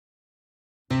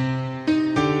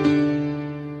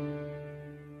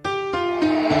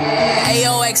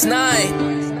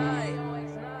YUNGAGE400.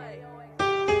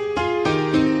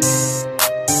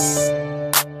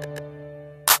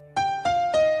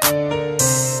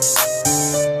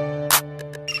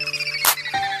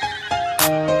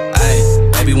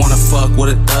 Baby wanna fuck with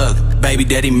a thug. Baby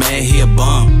daddy mad, he a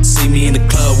bum. See me in the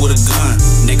club with a gun.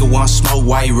 Nigga want smoke,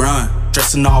 why he run?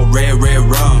 Dressin' all red, red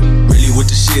rum. Really with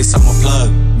the shits, I'm a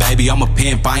plug. Baby, I'm a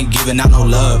pimp, I ain't giving out no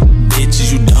love.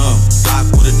 Bitches, you dumb.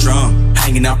 Block with a drum,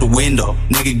 hanging out the window.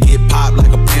 Nigga get popped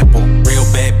like a pimple. Real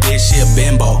bad bitch, she a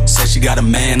bimbo. Said she got a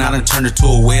man, I done turned her to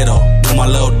a widow. Do my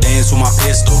little dance with my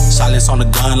pistol. Silence on the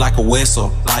gun like a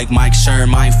whistle. Like Mike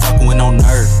Sherm, I ain't fucking with no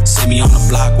nerd. See me on the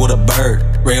block with a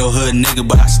bird. Real hood nigga,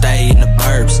 but I stay in the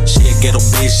burbs. She a ghetto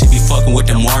bitch, she be fucking with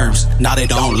them worms. Now they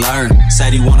don't learn.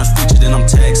 Said he want a feature, then I'm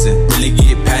texting. Really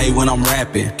get paid when I'm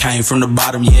rapping. Came from the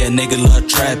bottom, yeah, nigga love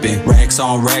trapping. Racks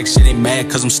on racks, shit ain't mad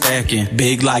cause I'm stacking.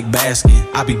 Big like basking,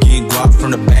 I be getting guap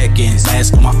from the back end.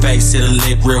 Mask on my face, hit a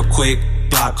lip real quick.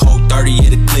 Glock hold 30, yeah,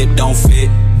 the clip don't fit.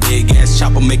 Big ass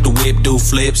chopper make the whip do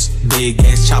flips. Big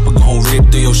ass chopper gon'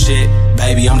 rip through your shit.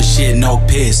 Baby, I'm the shit, no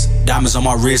piss. Diamonds on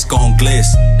my wrist gon' gliss.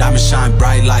 Diamonds shine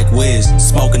bright like whiz.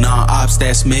 Smoking on ops,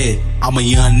 that's mid. I'm a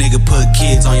young nigga, put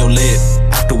kids on your lip.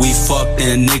 After we fuck,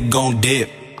 then a nigga gon' dip.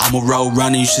 I'm a road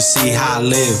runner, you should see how I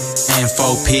live. And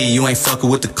 4P, you ain't fucking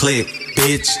with the click,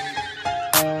 bitch.